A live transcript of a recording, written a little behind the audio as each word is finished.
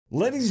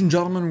Ladies and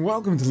gentlemen,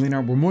 welcome to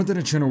Leonhart. We're more than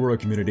a channel, we're a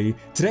community.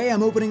 Today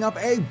I'm opening up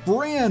a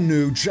brand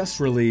new, just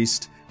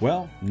released,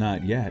 well,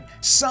 not yet,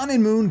 Sun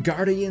and Moon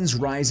Guardians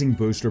Rising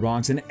booster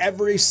box, and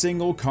every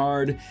single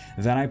card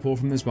that I pull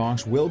from this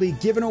box will be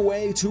given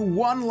away to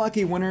one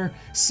lucky winner.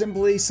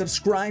 Simply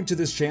subscribe to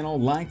this channel,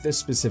 like this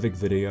specific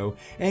video,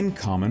 and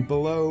comment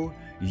below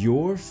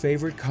your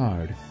favorite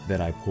card that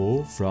I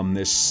pull from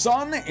this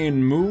Sun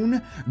and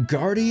Moon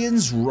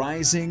Guardians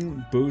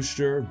Rising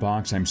booster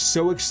box. I'm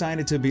so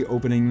excited to be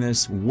opening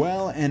this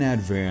well in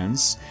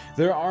advance.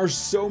 There are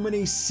so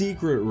many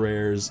secret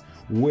rares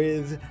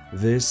with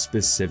this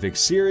specific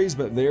series,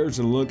 but there's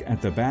a look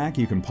at the back.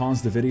 You can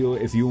pause the video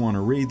if you want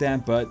to read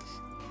that, but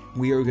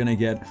we are gonna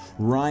get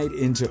right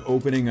into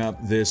opening up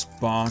this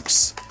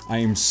box. I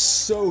am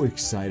so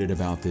excited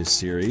about this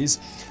series.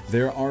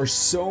 There are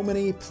so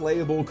many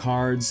playable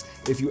cards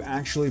if you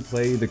actually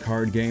play the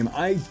card game.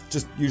 I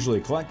just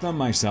usually collect them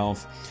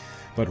myself.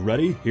 But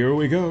ready? Here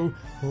we go.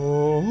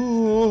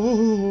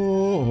 Oh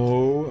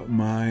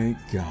my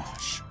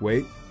gosh.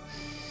 Wait.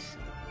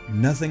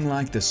 Nothing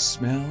like the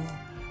smell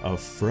of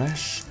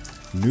fresh,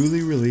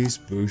 newly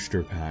released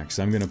booster packs.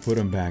 I'm gonna put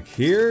them back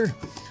here.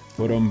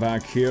 Put them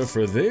back here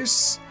for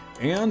this,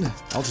 and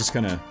I'll just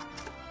kind of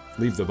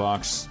leave the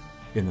box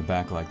in the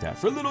back like that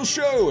for a little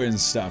show and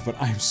stuff. But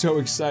I'm so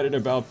excited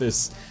about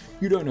this.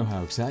 You don't know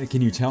how excited. Can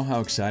you tell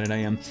how excited I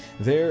am?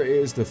 There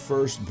is the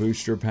first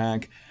booster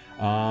pack.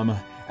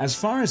 As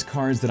far as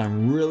cards that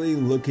I'm really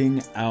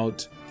looking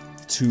out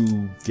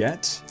to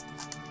get,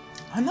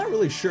 I'm not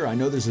really sure. I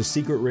know there's a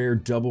secret rare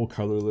double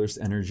colorless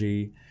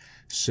energy,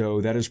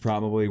 so that is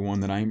probably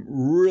one that I'm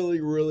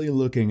really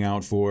looking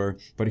out for.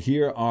 But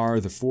here are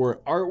the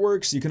 4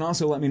 artworks. You can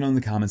also let me know in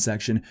the comment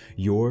section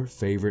your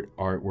favorite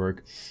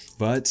artwork.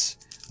 But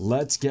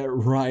let's get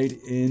right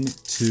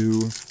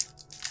into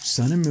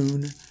Sun and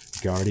Moon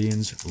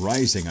Guardians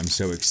Rising. I'm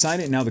so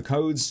excited. Now the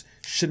codes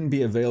shouldn't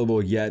be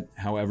available yet.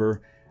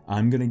 However,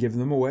 I'm gonna give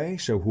them away.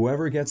 So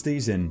whoever gets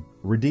these and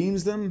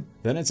redeems them,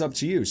 then it's up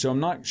to you. So I'm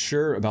not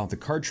sure about the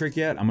card trick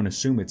yet. I'm gonna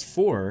assume it's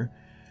 4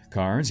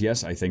 cards.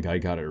 Yes, I think I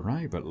got it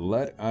right, but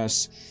let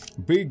us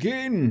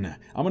begin.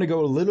 I'm gonna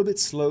go a little bit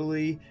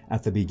slowly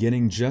at the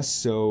beginning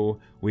just so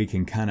we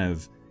can kind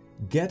of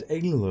get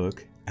a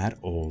look at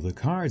all the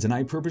cards. And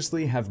I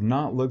purposely have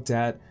not looked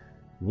at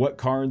what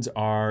cards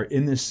are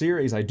in this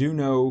series. I do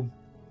know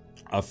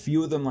a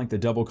few of them, like the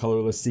double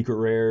colorless secret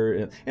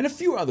rare and a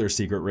few other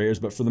secret rares,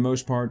 but for the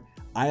most part,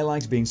 I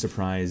liked being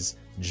surprised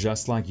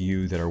just like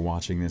you that are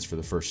watching this for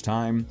the first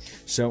time.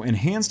 So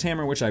Enhanced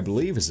Hammer, which I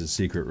believe is a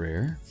secret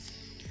rare,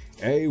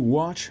 a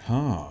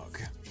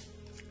Watchhog,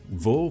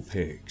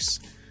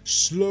 Vulpix,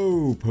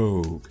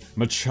 Slowpoke,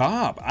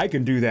 Machop. I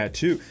can do that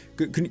too.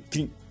 Can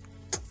you,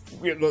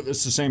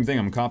 it's the same thing.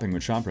 I'm copying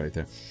Machop right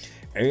there.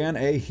 And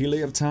a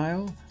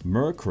Helioptile,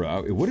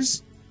 Murkrow. What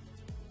is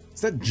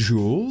that,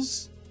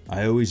 Jules?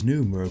 I always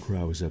knew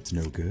Murkrow was up to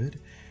no good.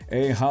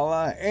 A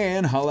Hala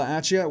and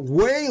Halaachia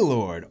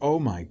Wailord. Oh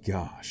my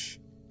gosh.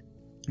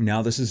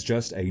 Now this is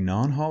just a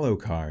non-holo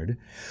card,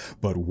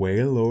 but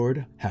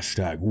Wailord,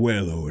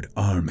 #Wailord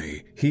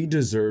Army. He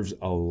deserves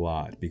a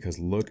lot because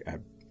look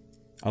at,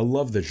 I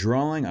love the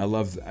drawing.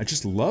 I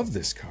just love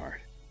this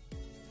card.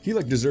 He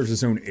like deserves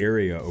his own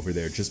area over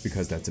there just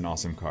because that's an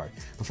awesome card.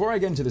 Before I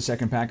get into the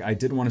second pack, I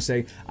did want to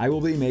say I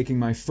will be making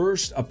my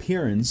first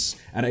appearance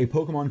at a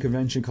Pokemon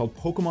convention called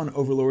Pokemon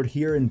Overlord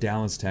here in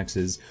Dallas,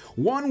 Texas,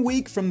 1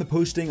 week from the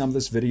posting of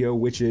this video,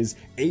 which is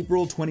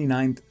April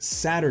 29th,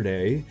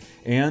 Saturday,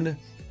 and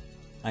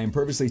I am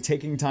purposely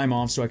taking time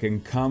off so I can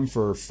come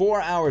for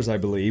 4 hours, I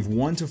believe,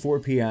 1 to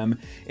 4 p.m.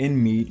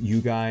 and meet you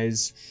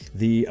guys.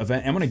 The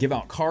event, I'm gonna give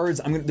out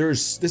cards.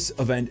 This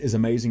event is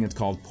amazing. It's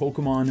called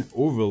Pokemon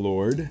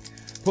Overlord.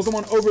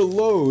 Pokemon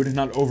Overload,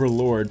 not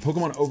Overlord.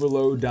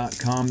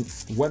 PokemonOverload.com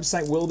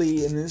website will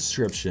be in the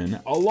description,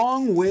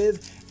 along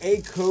with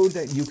a code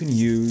that you can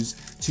use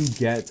to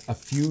get a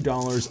few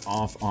dollars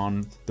off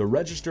on the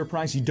register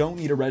price. You don't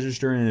need to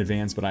register in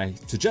advance, but I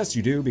suggest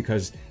you do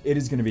because it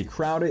is going to be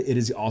crowded. It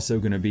is also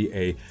going to be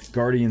a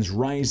Guardians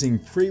Rising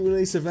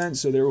pre-release event,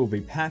 so there will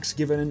be packs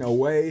given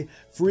away,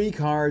 free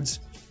cards.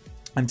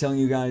 I'm telling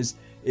you guys,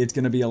 it's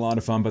going to be a lot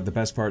of fun, but the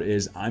best part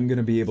is I'm going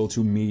to be able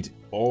to meet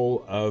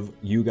all of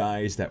you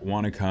guys that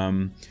want to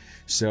come.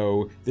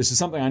 So this is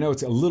something I know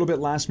it's a little bit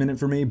last minute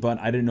for me, but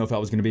I didn't know if I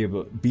was going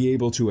to be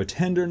able to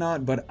attend or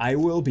not, but I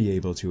will be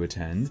able to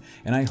attend,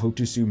 and I hope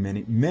to see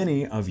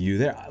many of you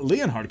there.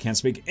 Leonhart can't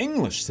speak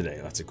English today.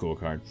 That's a cool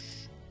card.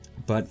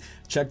 But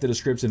check the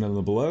description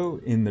below.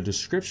 In the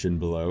description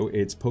below,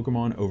 it's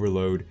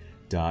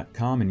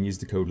PokemonOverload.com and use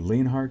the code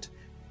Leonhart.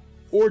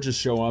 Or just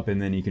show up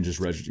and then you can just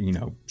register,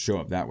 show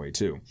up that way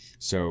too.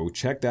 So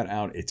check that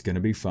out. It's going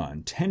to be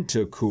fun.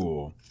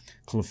 Tentacool,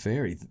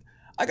 Clefairy.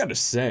 I got to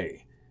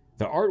say,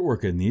 the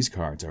artwork in these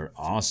cards are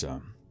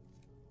awesome.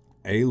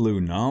 A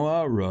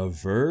Lunala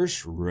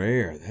Reverse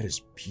Rare. That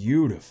is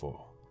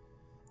beautiful.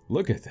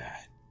 Look at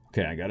that.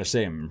 Okay, I got to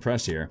say, I'm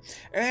impressed here.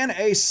 And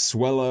a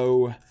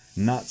Swellow,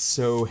 not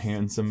so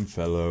handsome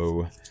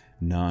fellow.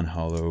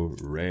 non-holo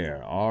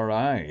rare. All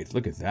right,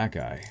 look at that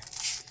guy.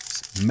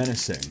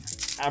 Menacing.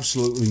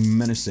 Absolutely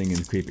menacing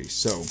and creepy.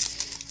 So,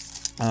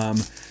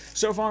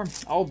 so far,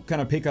 I'll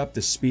kind of pick up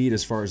the speed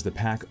as far as the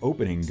pack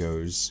opening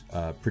goes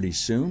pretty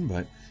soon,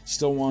 but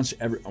still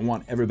I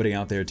want everybody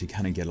out there to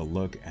kind of get a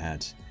look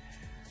at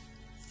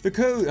the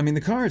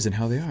cards and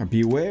how they are.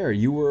 Beware,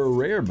 you were a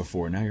rare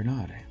before, now you're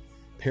not.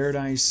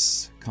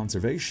 Paradise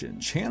Conservation.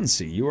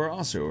 Chansey, you are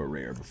also a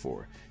rare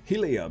before.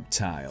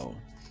 Helioptile.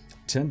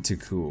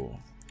 Tentacool.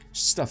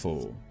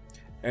 Stuffle.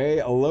 A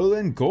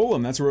Alolan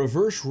Golem, that's a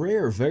reverse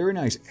rare, very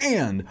nice.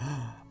 And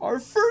our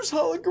first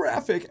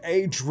holographic,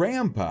 a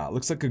Drampa.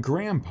 Looks like a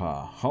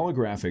grandpa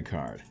holographic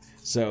card.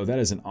 So that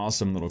is an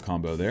awesome little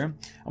combo there.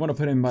 I'm gonna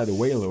put in by the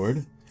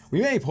Wailord.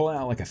 We may pull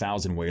out like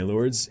 1,000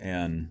 Wailords,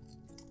 and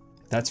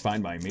that's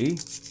fine by me,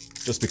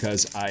 just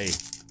because I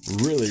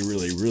really,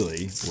 really,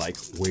 really like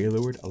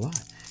Wailord a lot.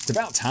 It's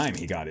about time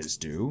he got his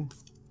due.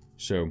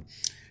 So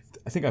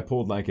I think I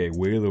pulled like a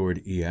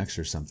Wailord EX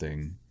or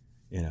something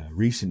in a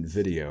recent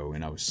video,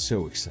 and I was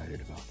so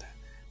excited about that.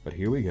 But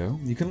here we go.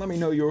 You can let me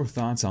know your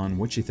thoughts on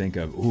what you think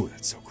of. Ooh,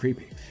 that's so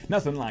creepy.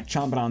 Nothing like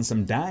chomping on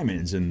some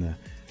diamonds in the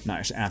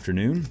nice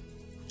afternoon.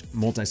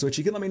 Multi-switch.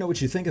 You can let me know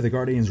what you think of the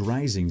Guardians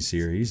Rising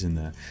series and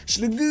the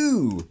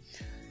Schlagoo,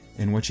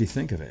 and what you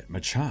think of it.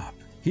 Machop.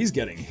 He's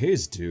getting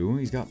his due.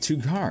 He's got 2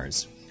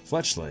 cards.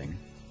 Fletchling.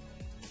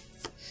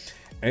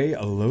 A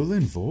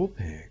Alolan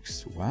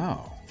Vulpix.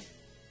 Wow.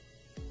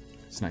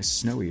 It's a nice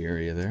snowy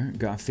area there.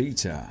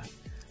 Gothita.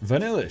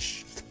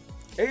 Vanillish.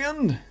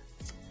 And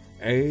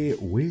a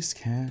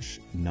Whiscash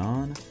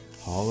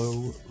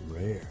non-holo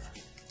rare.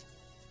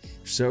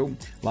 So,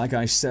 like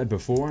I said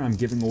before, I'm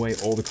giving away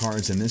all the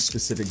cards in this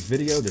specific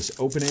video, this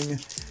opening,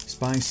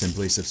 by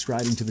simply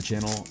subscribing to the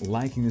channel,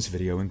 liking this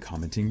video, and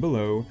commenting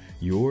below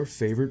your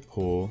favorite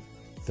pull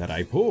that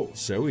I pull.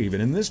 So even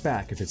in this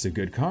pack, if it's a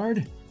good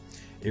card,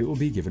 it will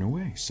be given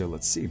away. So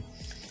let's see.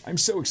 I'm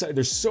so excited.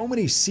 There's so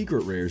many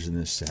secret rares in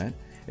this set.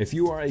 If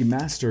you are a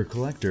master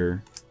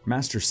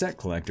set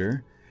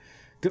collector,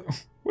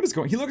 what is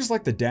going on? He looks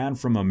like the dad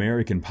from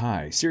American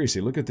Pie.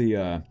 Seriously, look at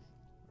the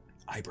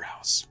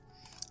eyebrows.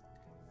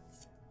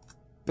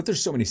 But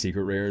there's so many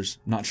secret rares.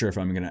 Not sure if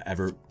I'm going to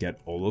ever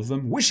get all of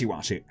them.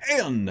 Wishy-washy.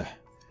 And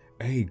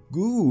a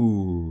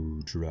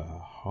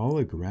Goodra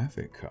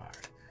holographic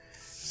card.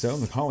 So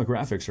the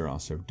holographics are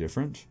also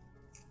different.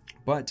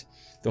 But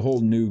the whole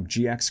new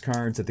GX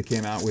cards that they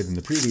came out with in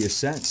the previous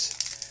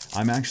sets,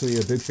 I'm actually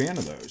a big fan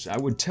of those. I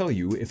would tell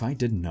you if I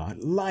did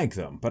not like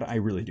them, but I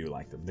really do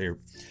like them.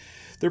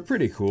 They're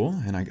pretty cool,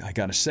 and I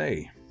gotta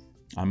say,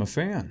 I'm a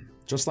fan.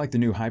 Just like the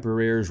new hyper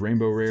rares,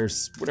 rainbow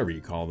rares, whatever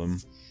you call them.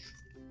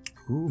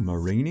 Ooh,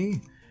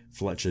 Marini,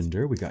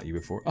 Fletchender, we got you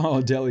before.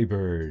 Oh,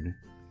 Delibird.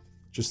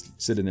 Just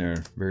sitting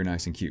there, very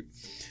nice and cute.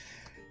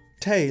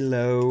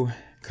 Talo,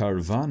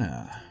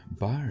 Carvana,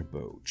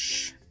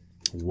 Barboach.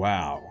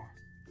 Wow.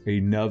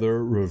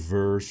 Another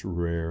reverse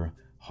rare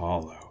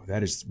holo.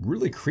 That is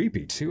really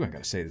creepy too, I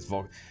gotta say. This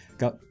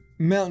got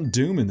Mount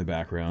Doom in the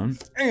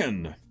background.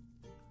 And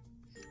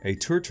a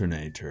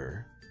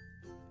Turtonator.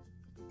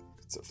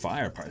 It's a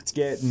fire part. It's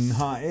getting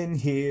hot in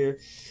here.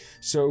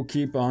 So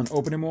keep on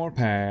opening more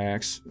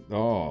packs.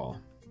 Oh.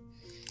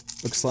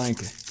 Looks like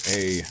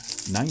a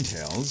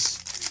Ninetales,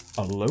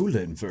 a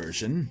Alolan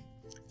version.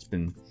 It's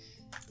been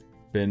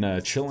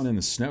chilling in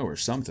the snow or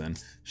something.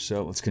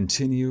 So let's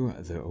continue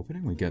the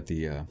opening. We got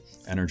the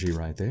energy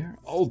right there.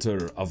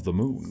 Altar of the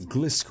Moon,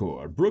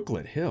 Gliscor,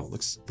 Brooklet Hill.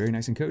 Looks very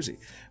nice and cozy.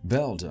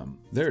 Beldum.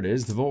 There it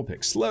is, the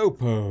Vulpix.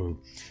 Slowpoke.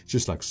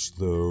 Just like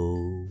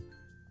slow.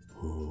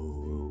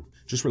 Oh,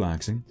 just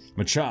relaxing.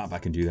 Machop, I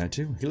can do that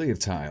too.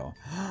 Helioptile.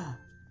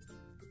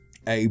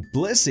 A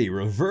Blissey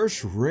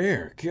reverse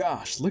rare.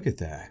 Gosh, look at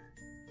that.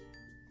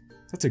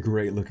 That's a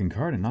great looking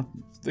card, and not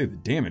look at the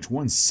damage.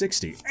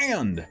 160.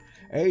 And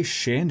a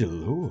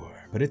Chandelure.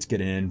 But it's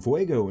getting in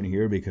fuego in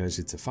here because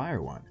it's a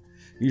fire one.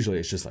 Usually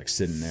it's just like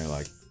sitting there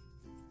like,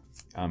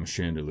 I'm a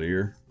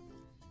chandelier.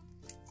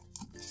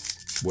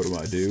 What do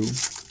I do?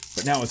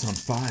 But now it's on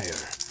fire.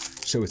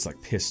 So it's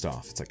like pissed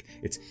off. It's like,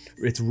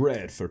 it's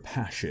red for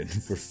passion,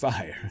 for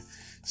fire.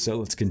 So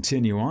let's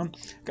continue on.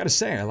 Gotta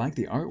say, I like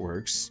the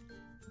artworks.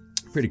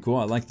 Pretty cool.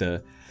 I like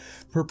the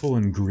purple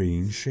and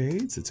green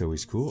shades. It's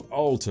always cool.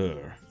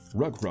 Altar,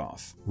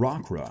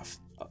 Rockruff,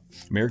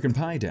 American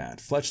Pie Dad,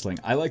 Fletchling.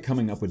 I like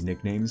coming up with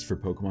nicknames for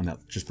Pokemon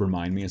that just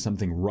remind me of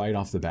something right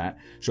off the bat.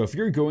 So if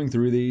you're going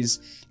through these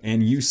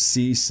and you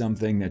see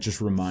something that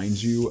just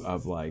reminds you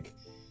of like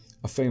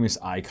a famous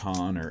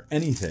icon or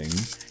anything,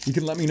 you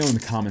can let me know in the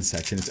comment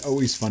section. It's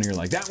always funnier,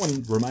 like that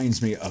one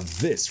reminds me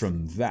of this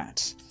from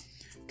that.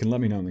 You can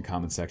let me know in the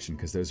comment section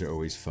because those are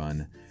always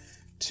fun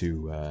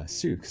to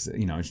see, because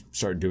you know, I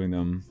started doing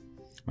them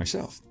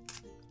myself.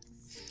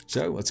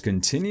 So let's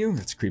continue.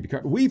 That's a creepy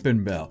card.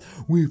 Weepin' Bell,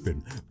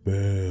 Wimpod,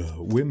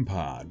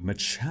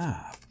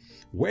 Machop,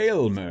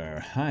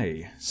 Wailmer,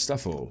 hi,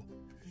 Stuffle,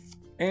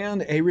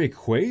 and a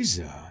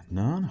Rayquaza,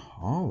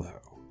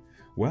 non-holo.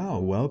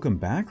 Well, welcome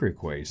back,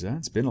 Rayquaza.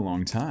 It's been a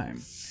long time.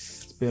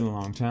 It's Been a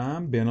long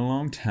time, been a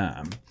long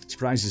time.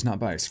 Surprised it's not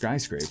by a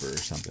skyscraper or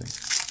something.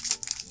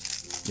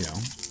 You know,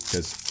 because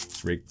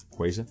it's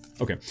Rayquaza.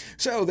 Okay,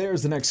 so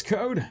there's the next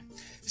code.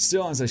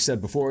 Still, as I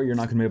said before, you're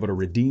not going to be able to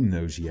redeem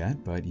those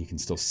yet, but you can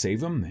still save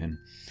them. And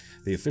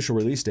the official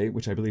release date,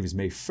 which I believe is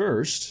May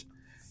 1st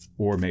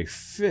or May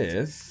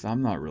 5th,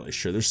 I'm not really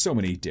sure. There's so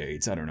many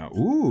dates, I don't know.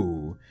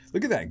 Ooh,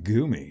 look at that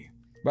Goomy.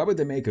 Why would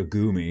they make a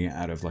Goomy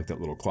out of like that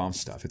little cloth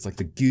stuff? It's like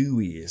the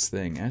gooeyest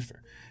thing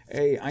ever.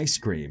 A ice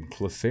cream,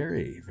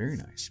 Clefairy, very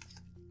nice.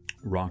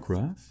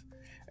 Rockruff,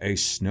 a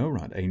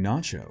Snorunt, a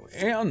Nacho,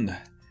 and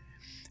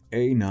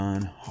a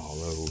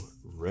non-holo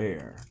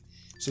rare.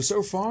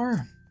 So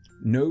far,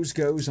 nose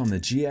goes on the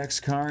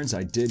GX cards.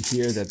 I did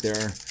hear that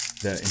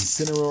the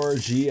Incineroar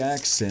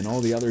GX and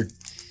all the other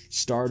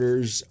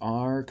starters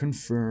are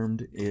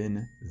confirmed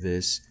in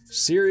this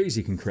series.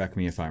 You can correct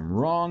me if I'm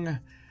wrong,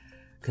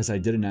 because I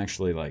didn't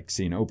actually like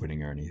see an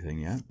opening or anything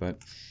yet,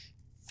 but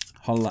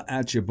holla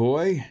at ya,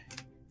 boy.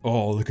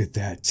 Oh, look at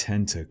that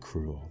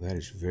Tentacruel. That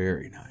is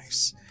very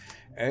nice.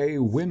 A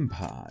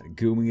Wimpod,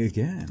 Goomy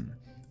again.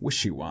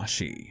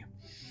 Wishy-Washy.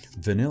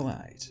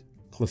 Vanillite.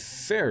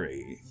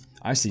 Clefairy.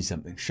 I see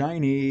something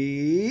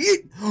shiny.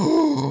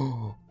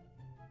 Oh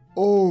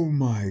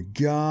my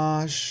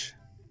gosh.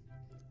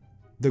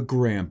 The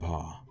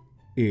Grandpa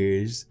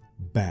is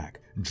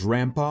back.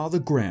 Drampa the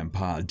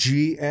Grandpa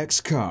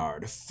GX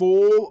card.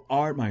 Full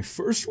art. My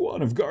first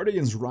one of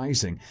Guardians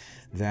Rising.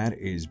 That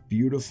is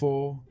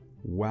beautiful.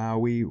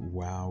 Wowie,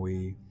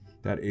 wowie.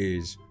 That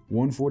is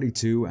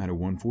 142 out of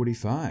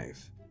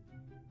 145.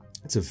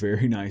 That's a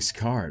very nice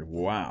card.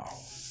 Wow.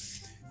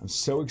 I'm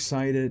so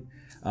excited.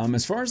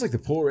 As far as like the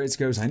pull rates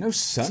goes, I know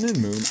Sun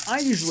and Moon, I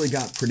usually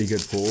got pretty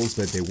good pulls,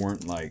 but they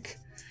weren't like...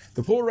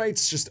 The pull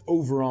rates just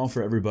overall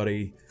for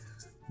everybody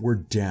were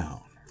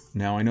down.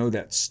 Now I know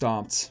that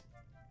stopped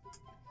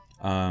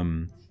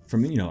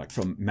from, you know, like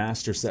from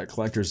master set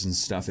collectors and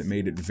stuff. It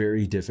made it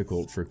very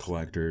difficult for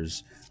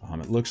collectors.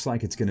 It looks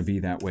like it's going to be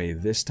that way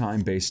this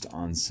time based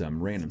on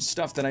some random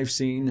stuff that I've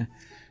seen.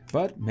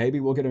 But maybe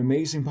we'll get an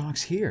amazing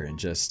box here and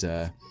just,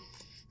 hey,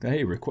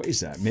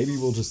 Rayquaza, maybe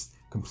we'll just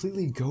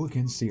completely go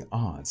against the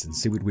odds and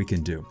see what we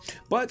can do.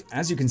 But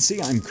as you can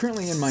see, I'm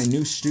currently in my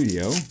new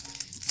studio.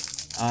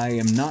 I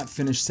am not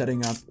finished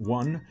setting up,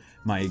 one,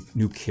 my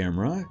new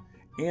camera,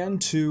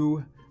 and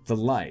two, the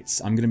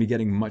lights. I'm going to be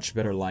getting much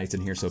better lights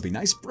in here, so it'll be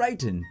nice,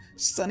 bright, and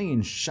sunny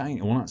and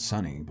shiny. Well, not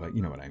sunny, but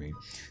you know what I mean.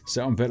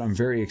 So, but I'm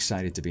very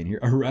excited to be in here.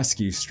 A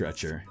rescue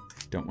stretcher.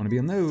 Don't want to be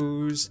on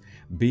those.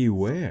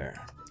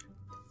 Beware.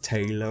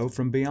 Talo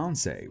from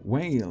Beyonce.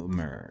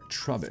 Whalmer.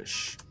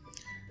 Trubbish.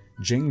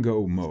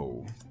 Jingo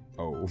Mo.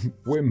 Oh,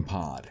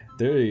 Wimpod.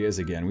 There he is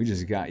again. We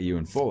just got you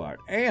in full art.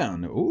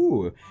 And,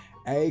 ooh,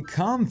 a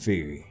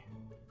Comfy.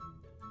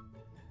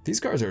 These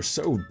cards are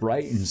so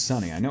bright and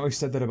sunny. I know I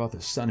said that about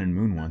the Sun and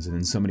Moon ones, and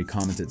then somebody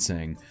commented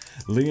saying,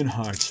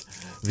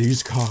 Leonhart,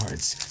 these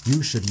cards,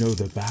 you should know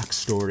the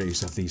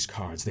backstories of these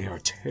cards. They are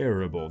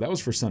terrible. That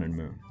was for Sun and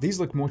Moon. These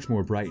look much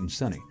more bright and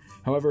sunny.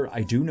 However,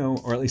 I do know,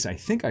 or at least I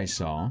think I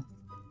saw,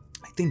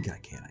 I think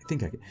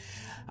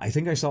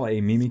I saw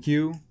a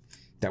Mimikyu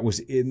that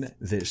was in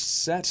this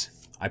set.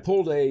 I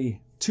pulled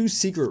two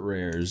secret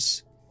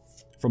rares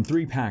from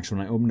 3 packs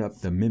when I opened up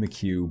the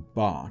Mimikyu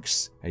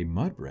box. A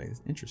Mudbray,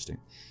 interesting.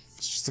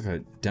 It's just like a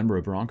Denver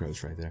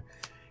Broncos right there.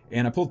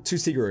 And I pulled 2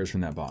 secret rares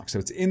from that box. So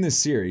it's in this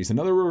series.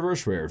 Another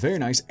reverse rare, very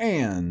nice.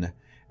 And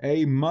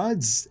a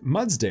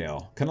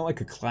Mudsdale, kind of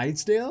like a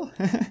Clydesdale.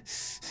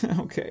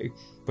 Okay,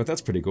 but that's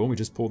pretty cool. We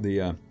just pulled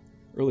the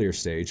earlier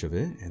stage of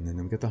it, and then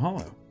we get the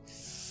holo.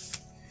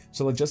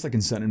 So like just like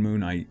in Sun and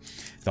Moon,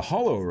 the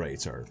holo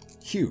rates are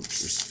huge.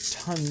 There's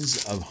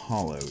tons of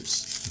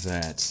holos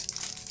that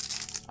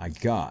I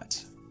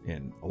got,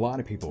 and a lot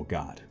of people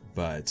got,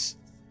 but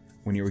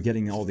when you were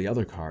getting all the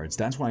other cards,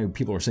 that's why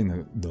people are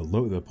saying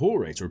the pull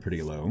rates were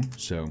pretty low.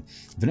 So,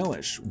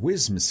 Vanillish,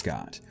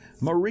 Whimsicott,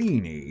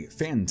 Marini,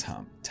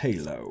 Phantom,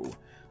 Talo,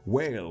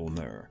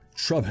 Whalmer,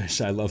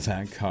 Trubbish, I love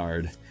that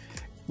card,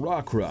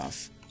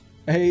 Rockruff,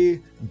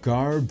 a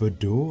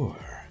Garbodor,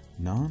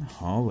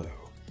 non-holo.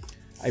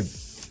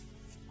 If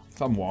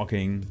I'm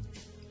walking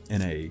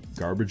in a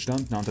garbage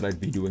dump, not that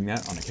I'd be doing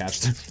that on a catch.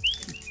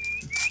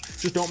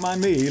 Just don't mind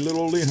me,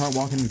 little Leonhart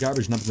walking in the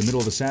garbage dump in the middle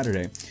of a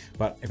Saturday.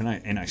 But if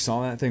I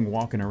saw that thing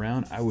walking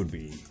around, I would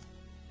be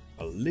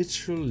a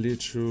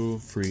little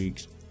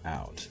freaked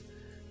out.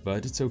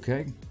 But it's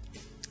okay.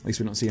 At least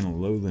we don't see an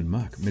Alolan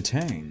Muck.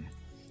 Metang.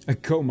 A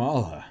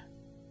Komala.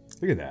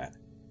 Look at that.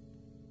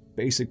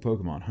 Basic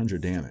Pokemon,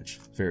 100 damage.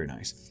 Very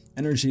nice.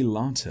 Energy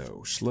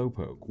Lotto.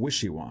 Slowpoke.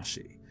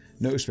 Wishy-Washy.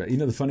 No spread. You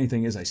know, the funny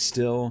thing is I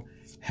still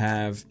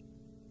have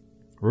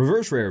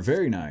reverse rare.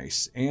 Very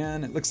nice.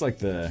 And it looks like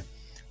the...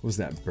 What was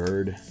that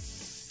bird?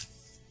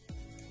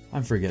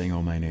 I'm forgetting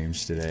all my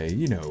names today.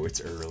 You know,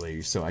 it's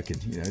early, so I can,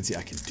 you know,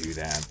 I can do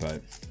that,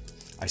 but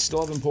I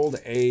still haven't pulled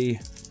a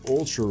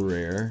ultra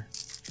rare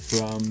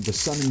from the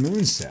Sun and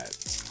Moon set.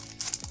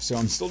 So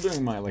I'm still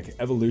doing my like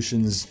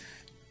Evolutions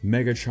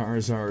Mega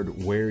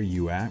Charizard Where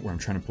You At, where I'm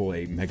trying to pull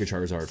a Mega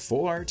Charizard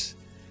full art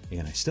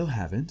And I still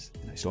haven't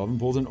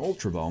pulled an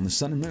Ultra Ball in the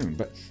Sun and Moon.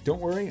 But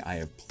don't worry, I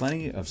have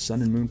plenty of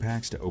Sun and Moon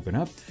packs to open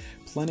up.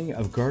 Plenty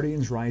of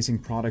Guardians Rising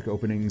product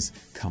openings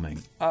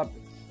coming up.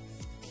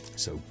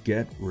 So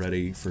get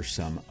ready for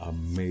some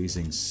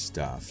amazing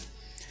stuff.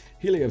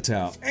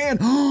 Heliotal and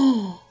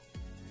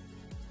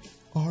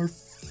our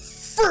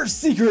first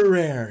secret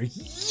rare.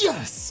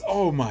 Yes!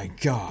 Oh my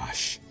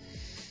gosh.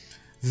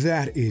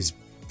 That is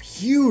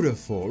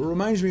beautiful. It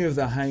reminds me of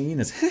the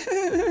hyenas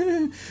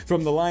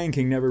from The Lion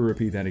King. Never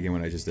repeat that again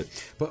what I just did.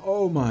 But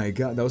oh my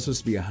god, that was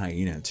supposed to be a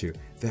hyena too.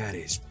 That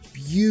is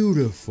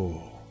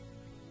beautiful.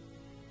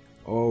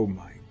 Oh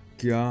my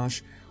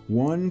gosh.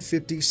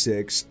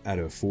 156 out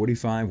of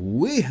 45.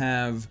 We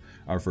have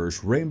our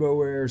first rainbow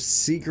rare,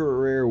 secret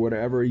rare,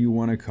 whatever you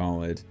want to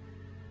call it.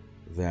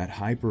 That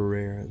hyper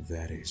rare,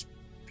 that is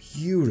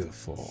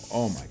beautiful.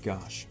 Oh my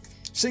gosh.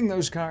 Seeing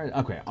those cards,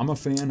 okay, I'm a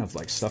fan of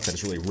like stuff that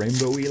is really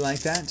rainbowy like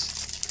that.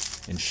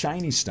 And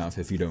shiny stuff,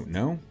 if you don't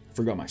know.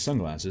 Forgot my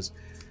sunglasses.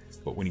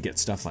 But when you get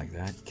stuff like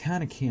that,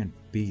 kind of can't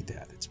beat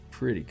that. It's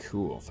pretty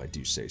cool if I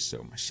do say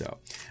so myself.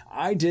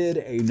 I did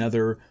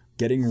another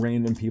getting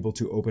random people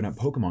to open up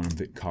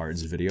Pokemon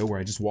cards video where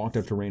I just walked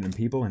up to random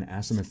people and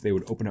asked them if they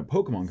would open up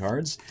Pokemon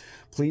cards.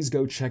 Please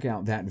go check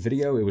out that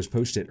video. It was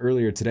posted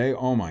earlier today.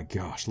 Oh my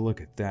gosh, look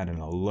at that. An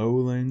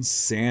Alolan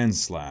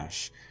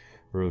Sandslash.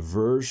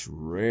 Reverse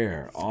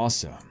rare.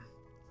 Awesome.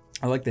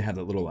 I like they had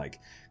that little like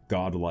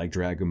godlike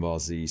Dragon Ball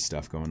Z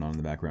stuff going on in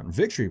the background.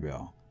 Victory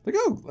Bell. Like,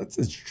 oh, that's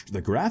the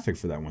graphic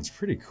for that one's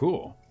pretty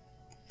cool.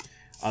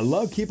 I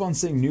love keep on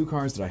seeing new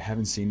cards that I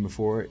haven't seen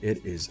before.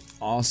 It is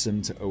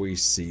awesome to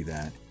always see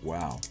that.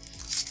 Wow.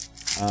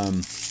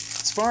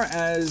 As far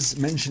as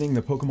mentioning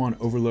the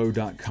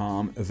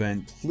PokemonOverload.com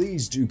event,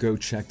 please do go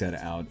check that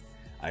out.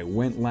 I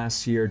went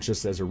last year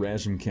just as a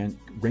random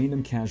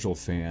casual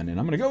fan, and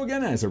I'm going to go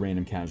again as a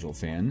random casual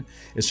fan.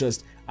 It's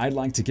just, I'd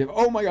like to give...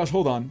 Oh my gosh,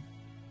 hold on.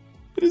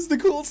 It is the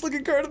coolest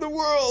looking card in the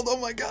world. Oh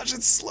my gosh,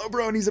 it's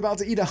Slowbro, and he's about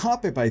to eat a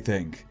Hoppip, I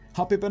think.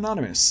 Hoppip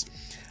Anonymous.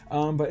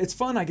 But it's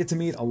fun. I get to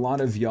meet a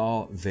lot of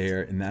y'all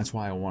there, and that's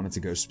why I wanted to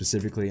go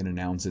specifically and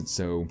announce it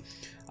so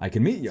I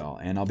can meet y'all.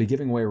 And I'll be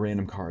giving away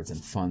random cards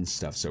and fun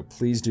stuff, so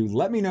please do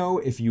let me know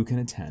if you can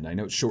attend. I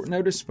know it's short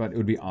notice, but it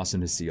would be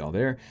awesome to see y'all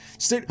there.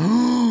 Stay...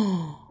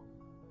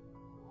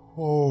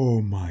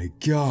 Oh my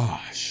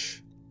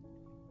gosh.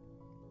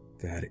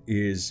 That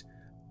is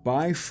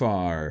by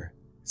far...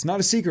 It's not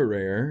a secret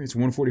rare. It's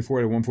 144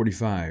 out of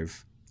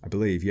 145, I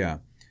believe, yeah.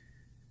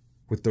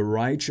 With the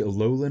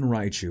Alolan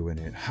Raichu in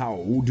it.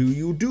 How do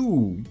you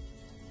do?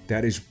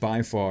 That is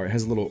by far, it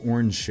has a little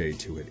orange shade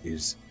to it.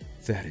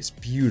 That is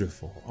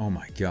beautiful. Oh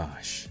my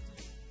gosh.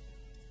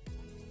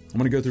 I'm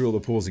going to go through all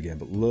the pulls again,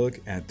 but look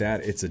at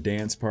that. It's a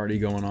dance party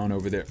going on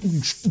over there.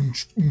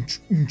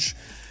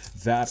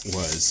 That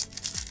was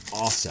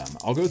awesome.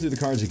 I'll go through the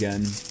cards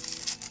again.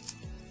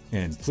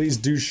 And please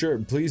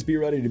be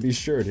ready to be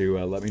sure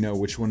to let me know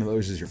which one of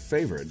those is your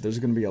favorite. There's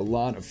going to be a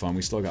lot of fun.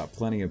 We still got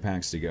plenty of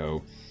packs to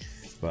go.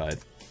 But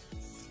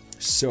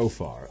so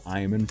far, I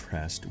am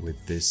impressed with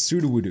this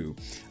Sudowoodo.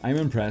 I'm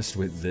impressed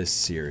with this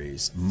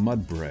series.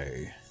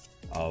 Mudbray,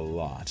 a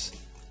lot.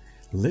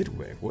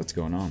 Litwick, what's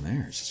going on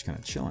there? It's just kind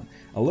of chilling.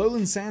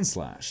 Alolan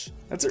Sandslash.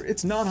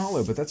 It's not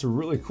hollow, but that's a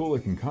really cool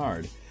looking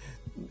card.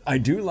 I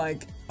do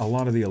like a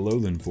lot of the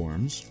Alolan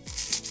forms.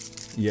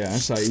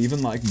 Yes, I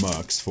even like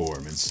Muck's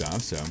form and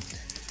stuff, so...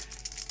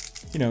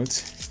 You know,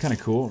 it's kind of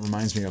cool. It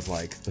reminds me of,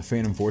 like, the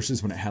Phantom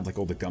Forces when it had, like,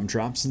 all the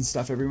gumdrops and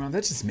stuff everywhere.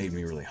 That just made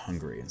me really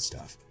hungry and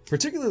stuff.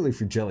 Particularly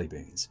for jelly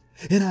beans.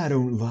 And I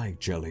don't like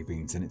jelly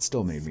beans, and it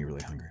still made me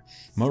really hungry.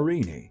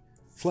 Marini,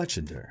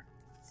 Fletchinder,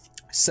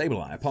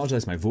 Sableye. I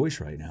apologize, my voice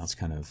right now is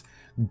kind of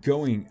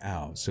going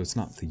out, so it's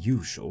not the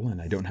usual,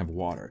 and I don't have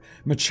water.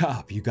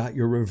 Machop, you got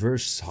your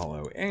reverse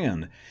hollow,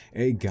 and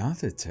a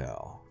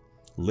Gothitelle.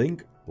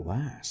 Link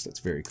Blast, that's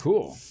very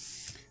cool.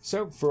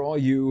 So, for all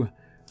you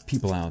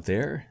people out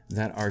there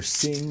that are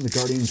seeing the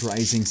Guardians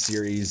Rising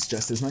series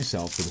just as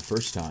myself for the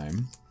first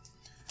time,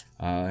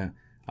 I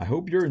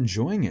hope you're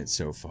enjoying it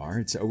so far.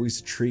 It's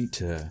always a treat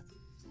to,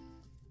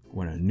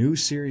 when a new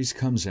series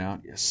comes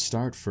out, you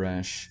start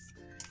fresh,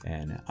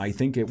 and I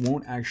think it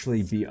won't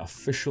actually be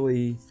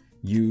officially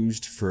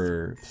used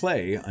for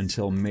play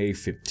until May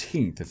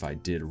 15th, if I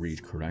did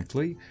read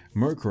correctly.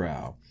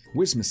 Murkrow,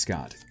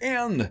 Whimsicott,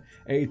 and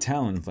a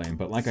Talonflame.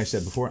 But like I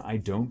said before, I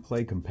don't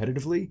play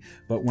competitively,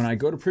 but when I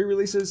go to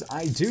pre-releases,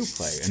 I do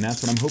play, and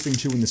that's what I'm hoping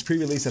to in this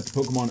pre-release at the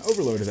Pokemon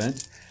Overload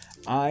event.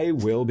 I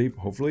will be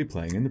hopefully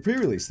playing in the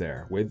pre-release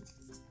there with...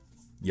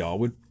 Y'all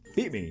would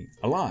beat me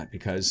a lot,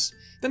 because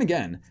then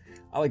again,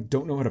 I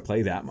don't know how to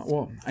play that much.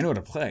 Well, I know how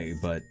to play,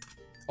 but...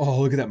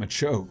 Oh, look at that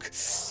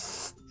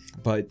Machoke.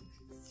 But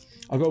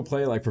I'll go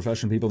play like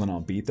professional people, then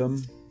I'll beat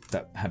them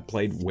that have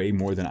played way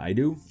more than I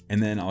do,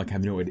 and then I'll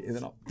have no idea, and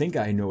then I'll think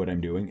I know what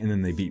I'm doing, and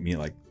then they beat me,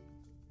 like,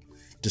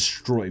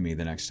 destroy me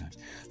the next time.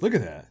 Look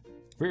at that.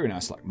 Very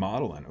nice, like,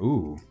 modeling.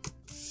 Ooh.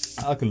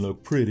 I can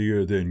look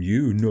prettier than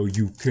you. No,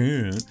 you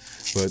can't.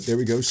 But there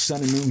we go.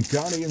 Sun and Moon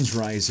Guardians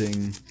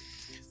Rising.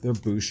 The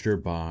booster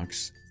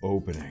box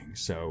opening.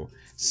 So,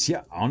 So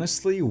yeah,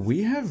 honestly,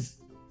 we've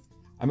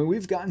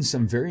gotten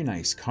some very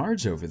nice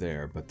cards over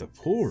there, but the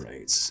pull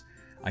rates,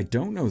 I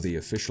don't know the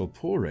official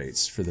pull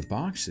rates for the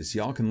boxes.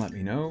 Y'all can let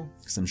me know,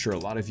 because I'm sure a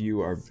lot of you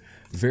are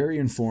very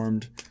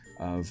informed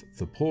of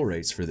the pull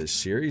rates for this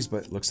series,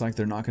 but looks like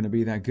they're not going to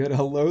be that good.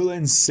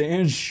 Alolan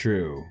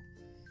Sandshrew.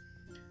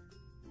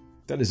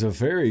 That is a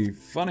very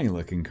funny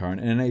looking card.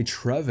 And a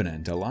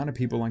Trevenant. A lot of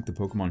people like the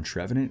Pokemon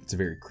Trevenant. It's a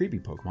very creepy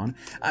Pokemon.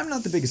 I'm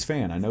not the biggest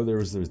fan. I know there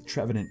was the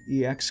Trevenant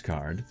EX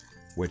card,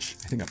 which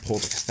I think I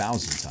pulled like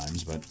 1,000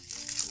 times, but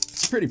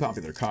it's a pretty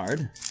popular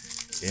card,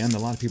 and a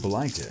lot of people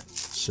liked it.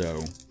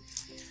 So,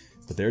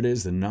 but there it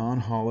is, the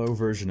non-holo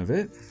version of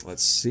it.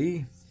 Let's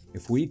see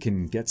if we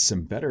can get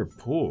some better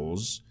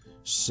pulls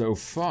so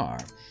far.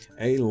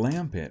 A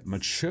Lampent,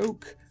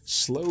 Machoke,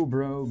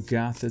 Slowbro,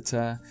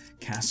 Gothita,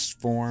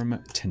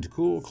 Castform,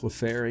 Tentacool,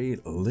 Clefairy,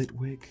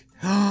 Litwick.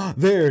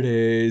 There it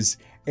is!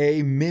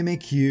 A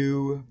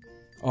Mimikyu.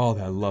 Oh,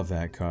 I love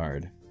that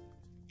card.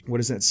 What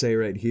does that say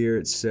right here?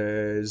 It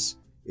says,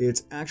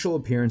 its actual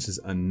appearance is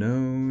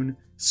unknown.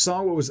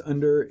 Saw what was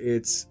under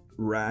its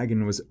rag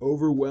and was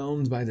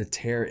overwhelmed by the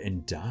tear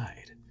and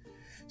died.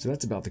 So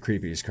that's about the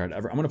creepiest card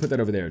ever. I'm going to put that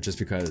over there just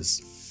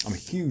because I'm a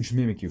huge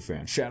Mimikyu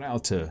fan. Shout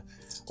out to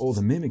all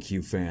the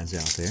Mimikyu fans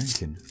out there. You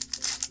can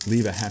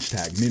leave a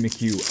hashtag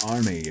Mimikyu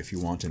Army if you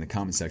want in the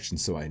comment section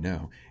so I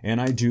know.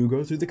 And I do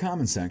go through the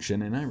comment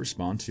section and I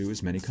respond to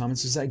as many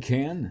comments as I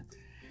can.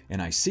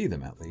 And I see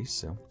them at least,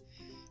 so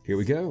here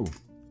we go.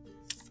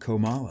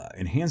 Komala,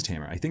 Enhanced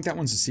Hammer. I think that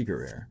one's a secret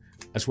rare.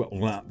 As well,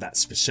 not that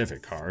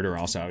specific card, or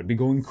else I would be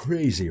going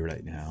crazy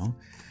right now.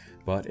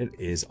 But it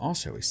is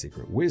also a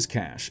secret.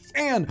 Whiscash.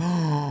 And,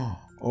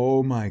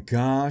 oh my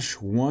gosh,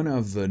 one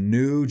of the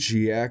new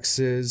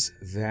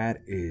GXs. That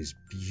is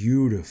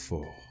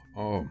beautiful.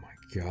 Oh my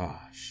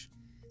gosh.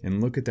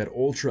 And look at that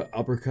Ultra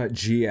Uppercut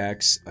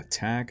GX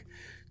attack.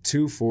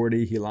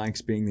 240. He likes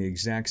being the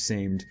exact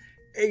same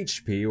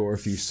HP, or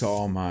if you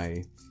saw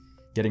my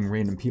getting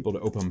random people to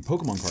open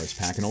Pokemon cards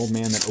pack, an old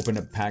man that opened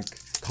a pack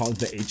called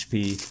the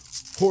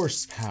HP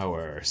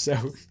Horsepower.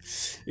 So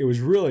it was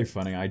really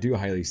funny. I do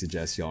highly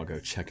suggest y'all go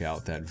check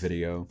out that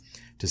video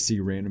to see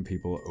random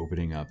people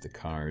opening up the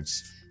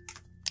cards.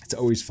 It's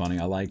always funny.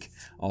 I like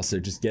also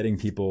just getting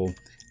people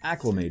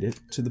acclimated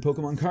to the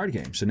Pokemon card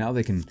game, so now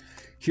they can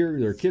hear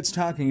their kids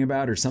talking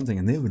about or something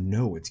and they would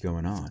know what's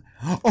going on.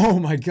 Oh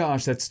my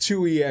gosh, that's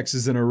 2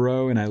 EXs in a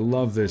row, and I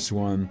love this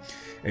one.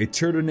 A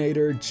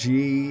Turtonator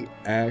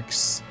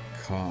GX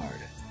card.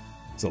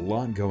 There's a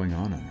lot going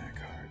on that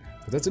card,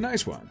 but that's a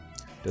nice one.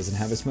 Doesn't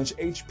have as much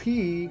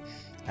HP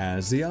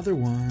as the other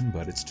one,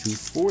 but it's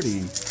 240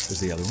 as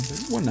the other one.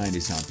 190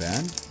 is not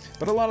bad.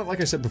 But a lot of, like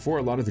I said before,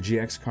 a lot of the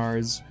GX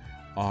cards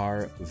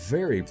are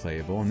very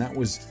playable, and that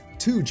was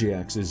 2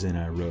 GXs in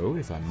a row,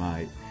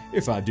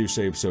 if I do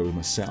say so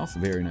myself.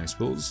 Very nice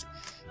pulls.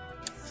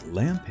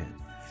 Lampent,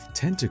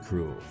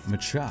 Tentacruel,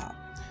 Machop,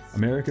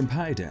 American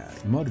Piedad,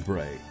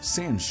 Mudbray,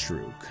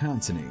 Sandshrew,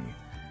 Continy,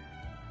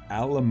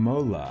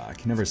 Alamola, I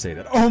can never say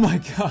that. Oh my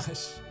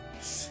gosh!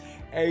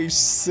 A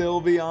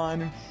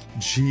Sylveon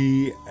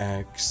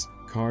GX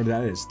card.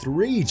 That is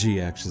 3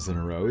 GXs in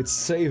a row. It's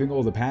saving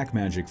all the pack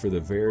magic for the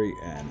very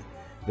end.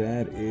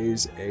 That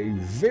is a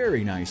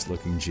very nice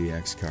looking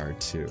GX card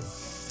too.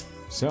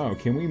 So,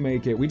 can we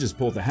make it? We just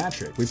pulled the hat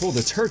trick. We pulled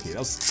a turkey. That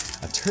was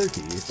a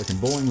turkey. It's like in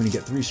bowling when you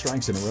get 3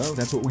 strikes in a row.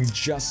 That's what we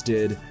just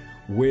did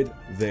with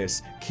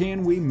this.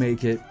 Can we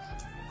make it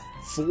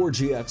 4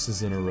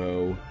 GXs in a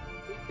row?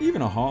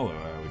 Even a holo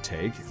I would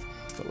take.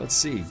 But let's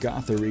see.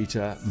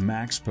 Gothorita,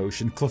 Max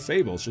Potion,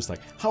 Clefable's just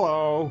like,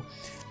 hello!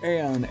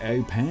 And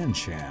a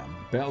Pancham.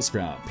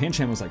 Bellsprout.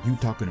 Pancham was like, you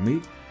talking to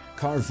me?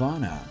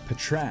 Carvana,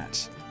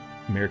 Patrat,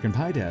 American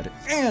Piedad,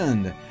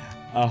 and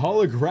a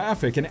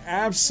holographic, an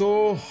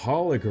Absol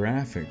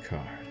holographic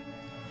card.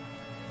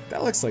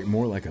 That looks like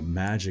more like a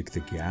Magic the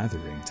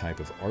Gathering type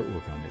of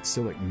artwork on it. It's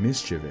still like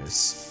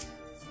mischievous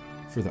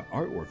for the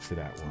artwork for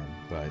that one,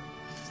 but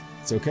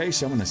it's okay.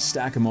 So I'm gonna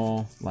stack them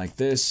all like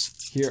this.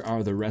 Here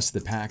are the rest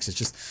of the packs. It's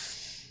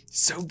just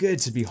so good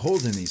to be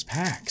holding these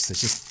packs.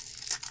 It's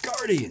just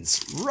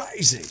Guardians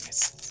Rising.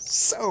 It's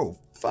so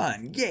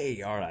fun.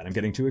 Yay. All right, I'm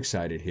getting too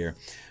excited here.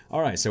 All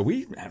right, so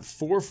we have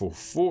 4 for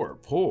 4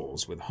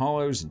 pulls with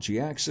holos and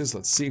GXs.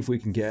 Let's see if we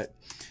can get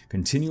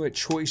Continuate,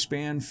 Choice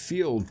Band,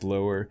 Field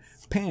Blower,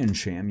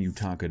 Pancham, you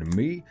talking to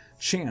me,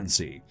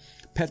 Chansey,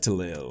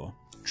 Petalil,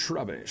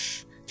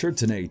 Trubbish,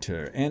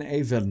 Turtonator, and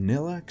a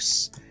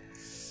Vanillux.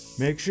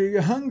 Make sure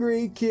you're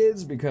hungry,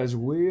 kids, because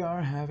we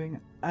are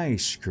having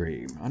ice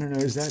cream. I don't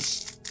know, does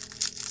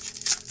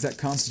that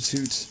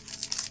constitute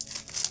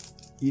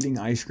eating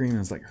ice cream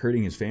as like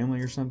hurting his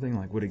family or something?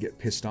 Like, would it get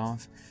pissed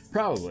off?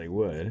 Probably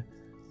would,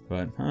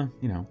 but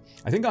you know.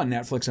 I think on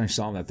Netflix I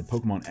saw that the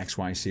Pokemon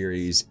XY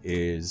series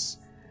is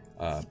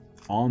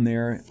on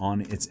there on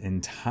its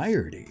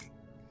entirety.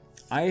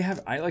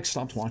 I like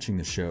stopped watching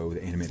the show,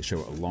 the animated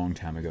show, a long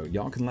time ago.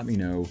 Y'all can let me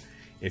know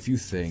if you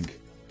think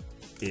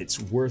it's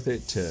worth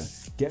it to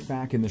get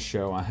back in the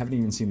show. I haven't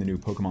even seen the new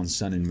Pokemon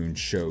Sun and Moon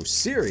show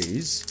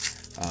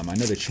series, I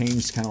know they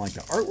changed kind of like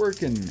the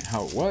artwork and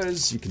how it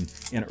was. You can,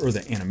 or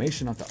the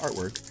animation, not the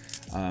artwork.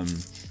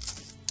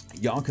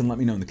 Y'all can let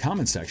me know in the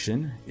comment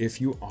section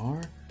if you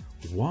are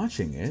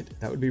watching it.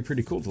 That would be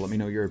pretty cool to let me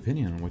know your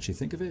opinion on what you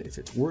think of it, if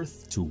it's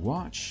worth to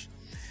watch.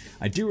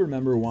 I do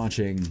remember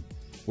watching,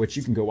 which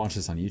you can go watch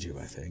this on YouTube,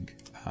 I think.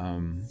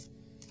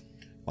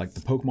 Like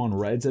the Pokemon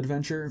Red's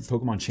adventure,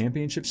 Pokemon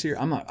Championships here.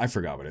 I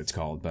forgot what it's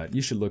called, but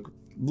you should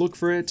look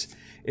for it.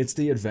 It's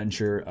the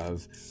adventure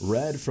of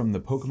Red from the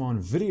Pokemon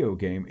video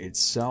game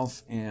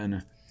itself,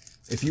 and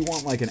if you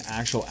want like an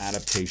actual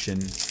adaptation,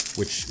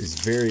 which is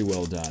very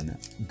well done,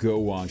 go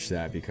watch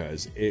that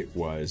because it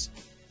was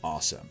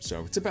awesome.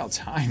 So it's about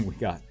time we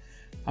got,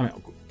 I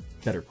mean,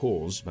 better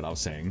pulls, but I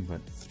was saying,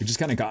 but we just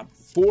kind of got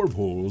 4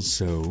 pulls,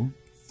 so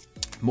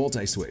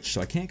multi-switch,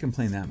 so I can't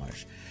complain that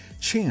much.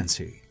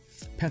 Chansey,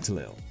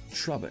 Petilil,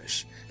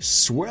 Trubbish,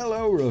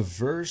 Swellow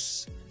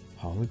Reverse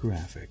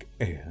Holographic,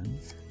 and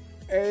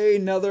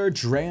another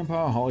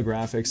Drampa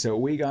Holographic. So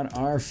we got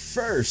our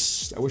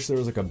first. I wish there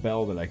was like a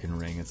bell that I can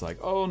ring. It's like,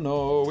 oh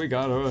no, we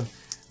got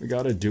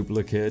a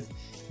duplicate.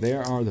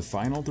 There are the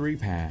final 3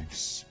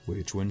 packs.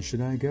 Which one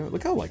should I go?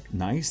 Look how like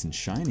nice and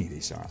shiny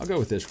these are. I'll go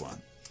with this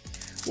one.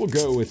 We'll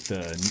go with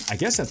the, I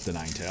guess that's the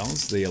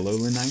Ninetales, the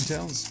Alolan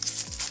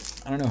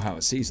Ninetales. I don't know how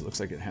it sees. It looks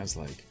like it has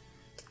like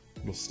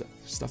little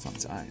stuff on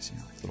its eyes, you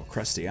know, like little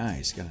crusty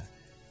eyes. You gotta,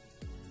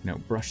 you know,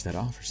 brush that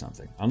off or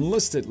something.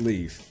 Unlisted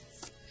Leaf.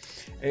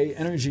 A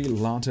Energy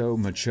Lotto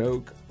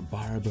Machoke,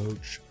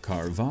 Barboach,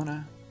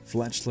 Carvana,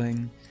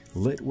 Fletchling,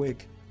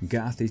 Litwick,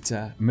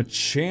 Gothita,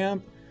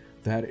 Machamp.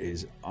 That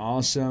is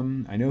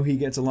awesome. I know he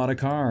gets a lot of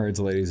cards,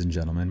 ladies and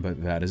gentlemen,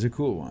 but that is a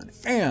cool one.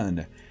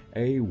 And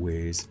a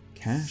Wiz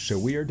Cash. So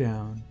we are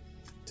down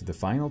to the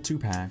final 2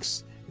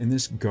 packs in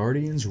this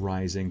Guardians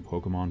Rising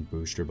Pokemon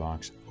Booster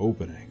Box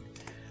opening.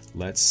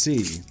 Let's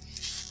see.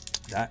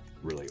 That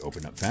really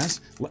opened up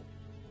fast.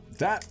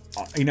 That,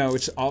 you know,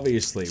 it's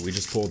obviously, we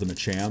just pulled the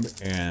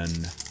Machamp,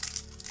 and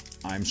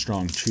I'm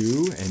strong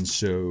too, and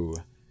so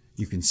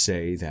you can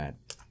say that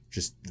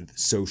just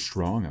so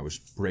strong I was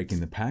breaking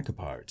the pack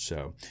apart.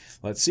 So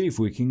let's see if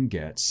we can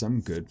get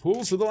some good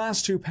pulls for the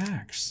last 2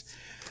 packs.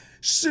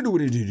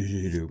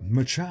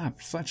 Machop,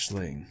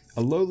 Fletchling,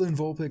 Alolan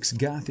Vulpix,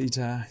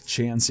 Gothita,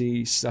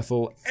 Chansey,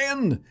 Stuffle,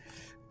 and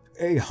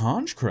a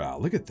Honchkrow.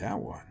 Look at that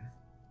one.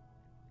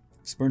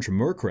 It's a bunch of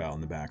Murkrow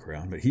in the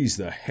background, but he's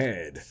the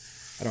head.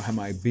 I don't have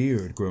my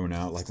beard grown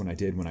out like when I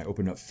did when I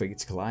opened up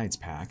Fates Collides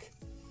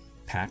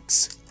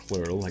packs,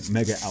 plural, like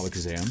Mega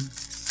Alakazam.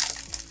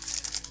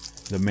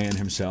 The man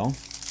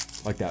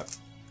himself, like that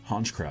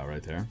Honchkrow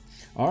right there.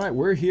 All right,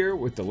 we're here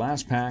with the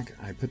last pack.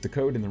 I put the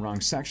code in the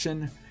wrong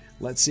section.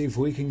 Let's see if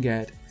we can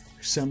get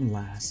some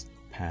last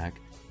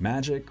pack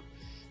magic.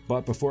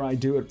 But before I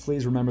do it,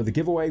 please remember the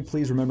giveaway.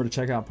 Please remember to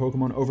check out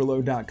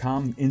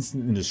PokemonOverload.com.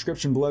 Instant in the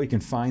description below. You can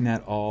find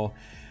that all.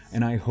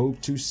 And I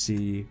hope to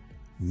see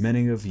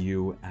many of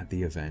you at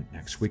the event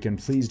next weekend.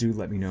 Please do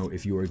let me know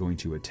if you are going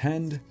to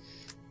attend.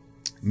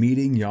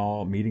 Meeting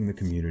y'all, meeting the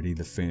community,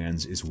 the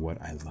fans is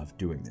what I love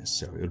doing this.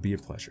 So it'll be a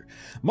pleasure.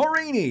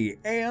 Marini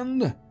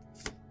and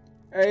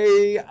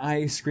a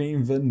Ice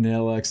Cream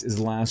Vanillix is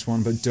the last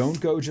one, but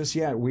don't go just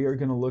yet. We are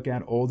going to look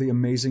at all the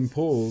amazing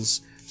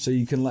pulls, so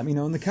you can let me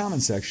know in the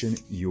comment section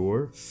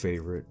your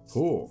favorite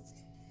pull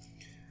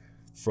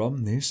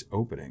from this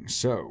opening.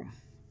 So,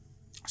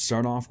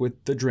 start off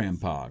with the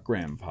Grandpa,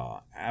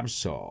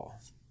 Absol,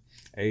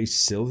 a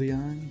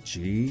Sylveon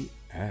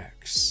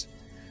GX,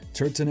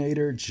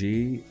 Turtonator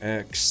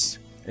GX,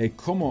 a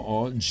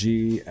Kommo-o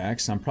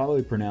GX. I'm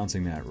probably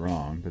pronouncing that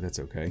wrong, but that's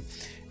okay.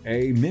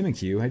 A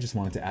Mimikyu. I just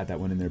wanted to add that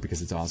one in there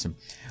because it's awesome.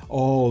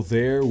 Oh,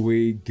 there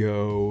we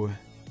go.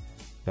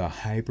 The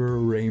Hyper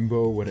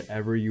Rainbow,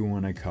 whatever you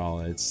want to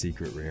call it,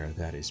 secret rare.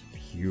 That is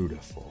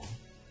beautiful.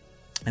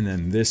 And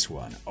then this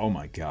one. Oh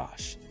my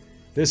gosh.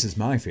 This is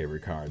my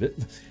favorite card.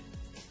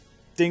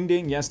 Ding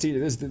ding. Yes, Tita.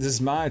 This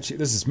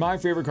is my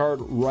favorite card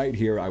right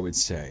here, I would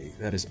say.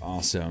 That is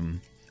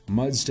awesome.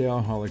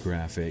 Mudsdale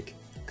Holographic,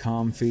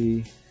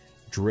 Comfy,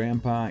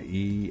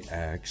 Drampa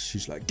EX.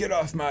 She's like, get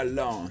off my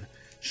lawn.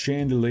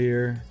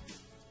 Chandelier,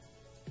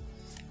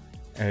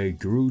 a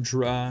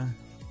Grudra,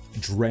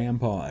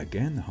 Drampa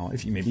again.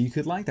 Maybe you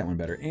could like that one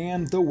better,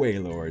 and the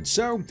Wailord.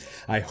 So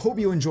I hope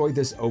you enjoyed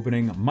this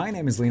opening. My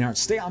name is Leonhart.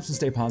 Stay awesome,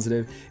 stay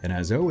positive, and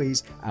as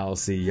always, I'll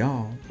see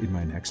y'all in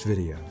my next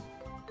video.